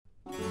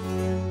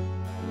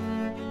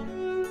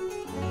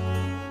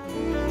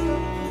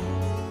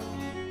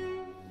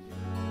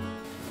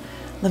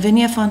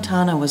Lavinia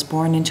Fontana was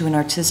born into an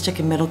artistic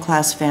and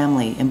middle-class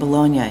family in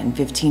Bologna in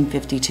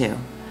 1552.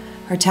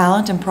 Her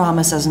talent and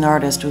promise as an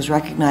artist was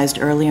recognized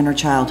early in her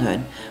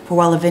childhood, for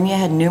while Lavinia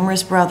had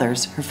numerous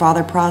brothers, her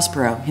father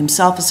Prospero,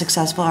 himself a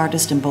successful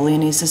artist in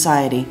Bolognese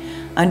society,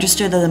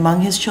 understood that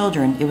among his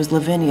children it was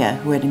Lavinia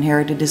who had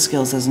inherited his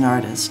skills as an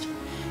artist.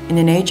 In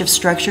an age of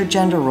structured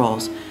gender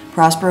roles,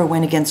 Prospero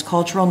went against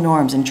cultural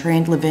norms and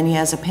trained Lavinia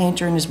as a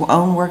painter in his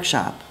own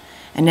workshop,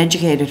 and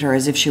educated her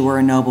as if she were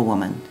a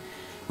noblewoman.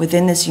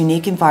 Within this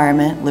unique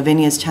environment,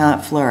 Lavinia's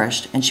talent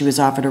flourished, and she was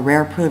offered a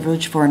rare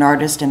privilege for an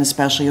artist and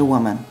especially a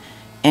woman: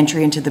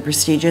 entry into the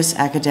prestigious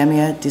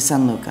Accademia di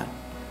San Luca.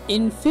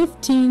 In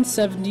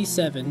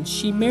 1577,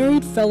 she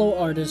married fellow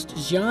artist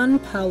Gian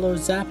Paolo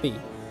Zappi,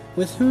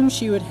 with whom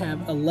she would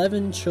have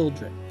 11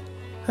 children.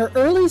 Her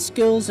early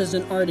skills as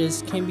an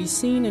artist can be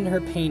seen in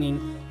her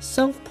painting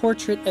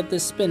Self-Portrait at the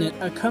Spinet,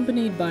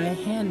 accompanied by a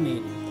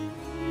handmaiden.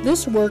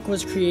 This work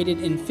was created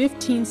in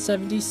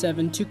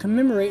 1577 to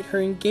commemorate her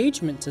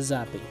engagement to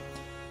Zappi.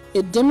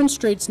 It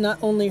demonstrates not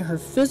only her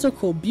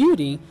physical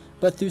beauty,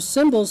 but through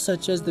symbols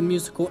such as the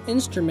musical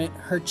instrument,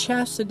 her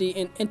chastity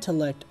and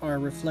intellect are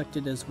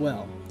reflected as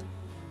well.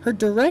 Her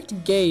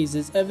direct gaze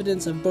is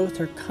evidence of both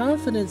her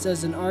confidence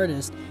as an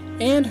artist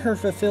and her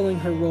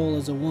fulfilling her role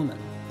as a woman.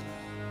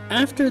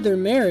 After their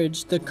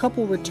marriage, the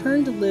couple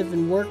returned to live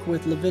and work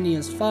with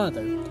Lavinia's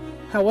father.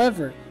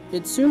 However,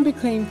 it soon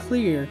became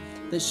clear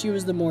that she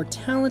was the more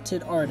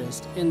talented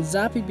artist, and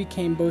Zappi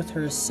became both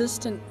her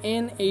assistant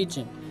and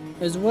agent,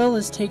 as well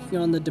as taking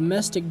on the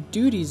domestic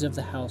duties of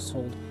the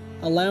household,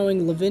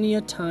 allowing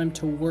Lavinia time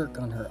to work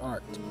on her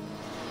art.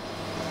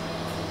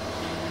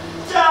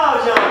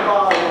 Ciao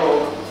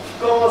Gianpaolo,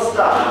 come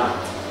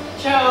sta?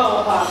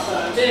 Ciao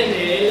Papa,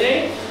 bene,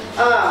 lei?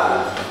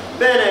 Ah,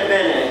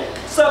 bene.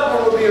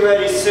 Supper will be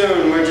ready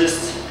soon. We're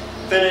just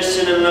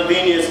finishing and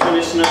Lavinia's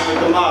finishing up with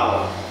the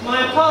model.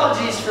 My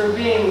apologies for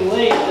being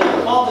late.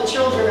 All the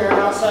children are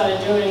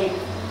outside doing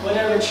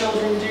whatever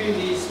children do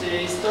these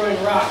days, throwing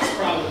rocks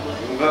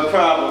probably. But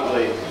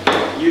probably.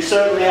 You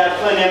certainly have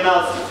plenty of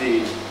mouths to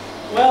feed.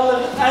 Well,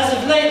 as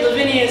of late,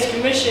 Lavinia's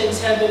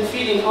commissions have been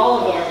feeding all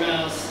of our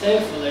mouths,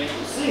 thankfully.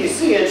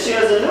 See, and she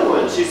has a new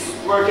one. She's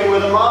working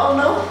with a model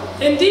now?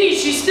 Indeed,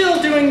 she's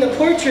still doing the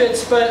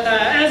portraits, but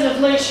as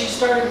of late, she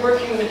started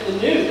working with the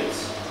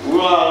nudes.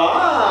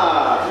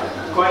 Voila!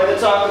 Quite the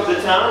talk of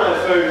the town.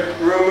 I've heard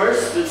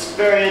rumors. It's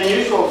very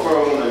unusual for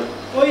a woman.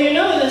 Well, you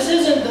know, this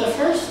isn't the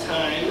first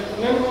time.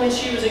 Remember when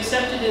she was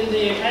accepted in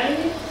the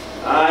academy?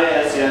 Ah,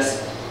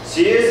 yes.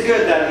 She is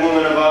good, that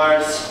woman of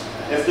ours.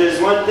 If there's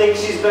one thing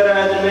she's better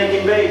at than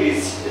making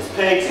babies, it's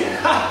painting.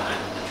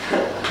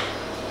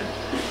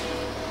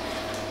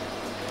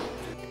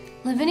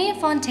 Lavinia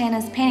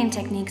Fontana's painting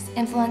techniques,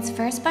 influenced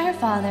first by her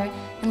father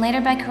and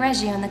later by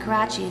Correggio and the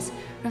Carraccis,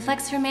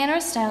 reflects her manner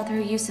of style through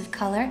her use of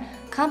color,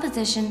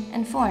 composition,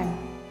 and form.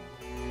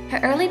 Her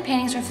early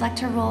paintings reflect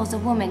her role as a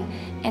woman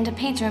and a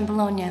painter in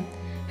Bologna.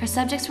 Her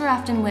subjects were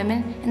often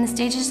women in the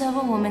stages of a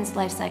woman's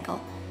life cycle,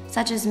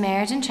 such as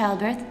marriage and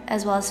childbirth,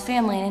 as well as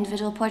family and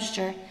individual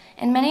portraiture,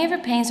 and many of her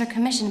paintings are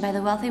commissioned by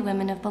the wealthy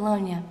women of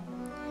Bologna.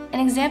 An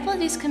example of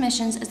these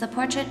commissions is the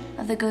portrait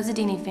of the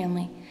Gozzadini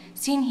family,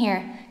 seen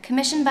here,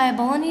 commissioned by a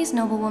Bolognese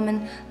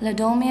noblewoman,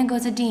 Lavinia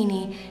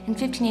Gozzadini, in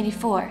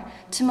 1584,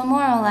 to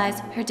memorialize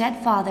her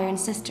dead father and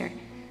sister,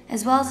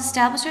 as well as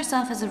establish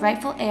herself as the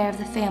rightful heir of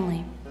the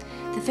family.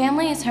 The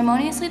family is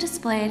harmoniously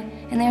displayed,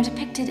 and they are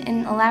depicted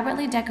in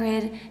elaborately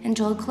decorated and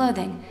jeweled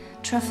clothing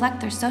to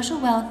reflect their social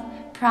wealth,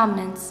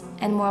 prominence,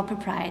 and moral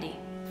propriety.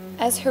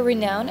 As her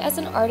renown as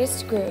an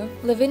artist grew,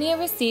 Lavinia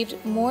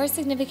received more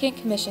significant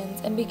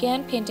commissions and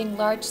began painting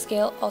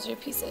large-scale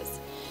altarpieces.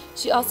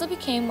 She also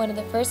became one of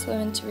the first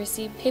women to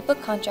receive papal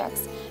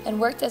contracts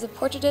and worked as a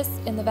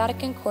portraitist in the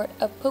Vatican court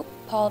of Pope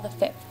Paul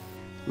V.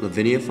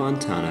 Lavinia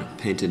Fontana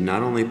painted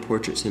not only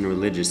portraits and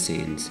religious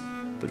scenes,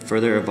 but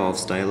further evolved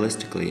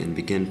stylistically and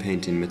began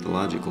painting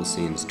mythological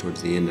scenes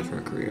towards the end of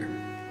her career.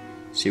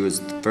 She was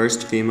the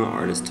first female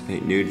artist to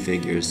paint nude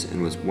figures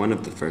and was one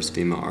of the first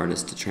female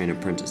artists to train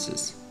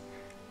apprentices.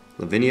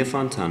 Lavinia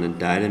Fontana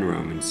died in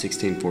Rome in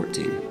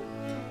 1614.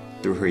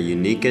 Through her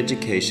unique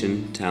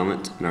education,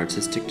 talent, and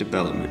artistic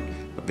development,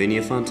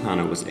 Lavinia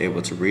Fontana was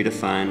able to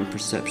redefine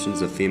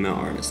perceptions of female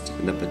artists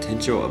and the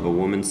potential of a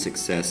woman's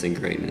success and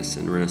greatness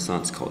in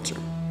Renaissance culture.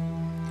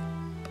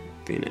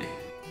 Fine.